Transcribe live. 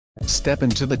Step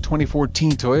into the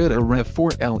 2014 Toyota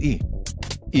RAV4 LE.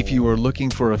 If you are looking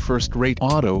for a first-rate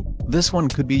auto, this one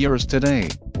could be yours today.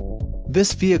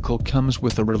 This vehicle comes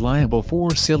with a reliable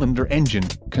 4-cylinder engine,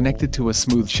 connected to a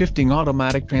smooth shifting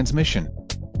automatic transmission.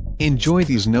 Enjoy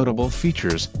these notable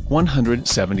features: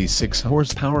 176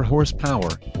 horsepower,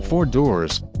 4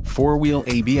 doors, 4-wheel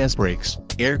ABS brakes,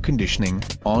 air conditioning,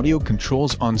 audio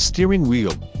controls on steering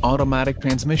wheel, automatic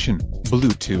transmission,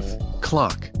 Bluetooth,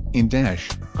 clock, in-dash,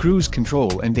 cruise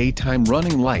control and daytime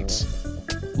running lights.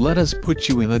 Let us put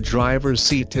you in the driver's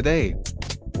seat today.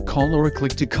 Call or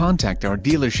click to contact our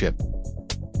dealership.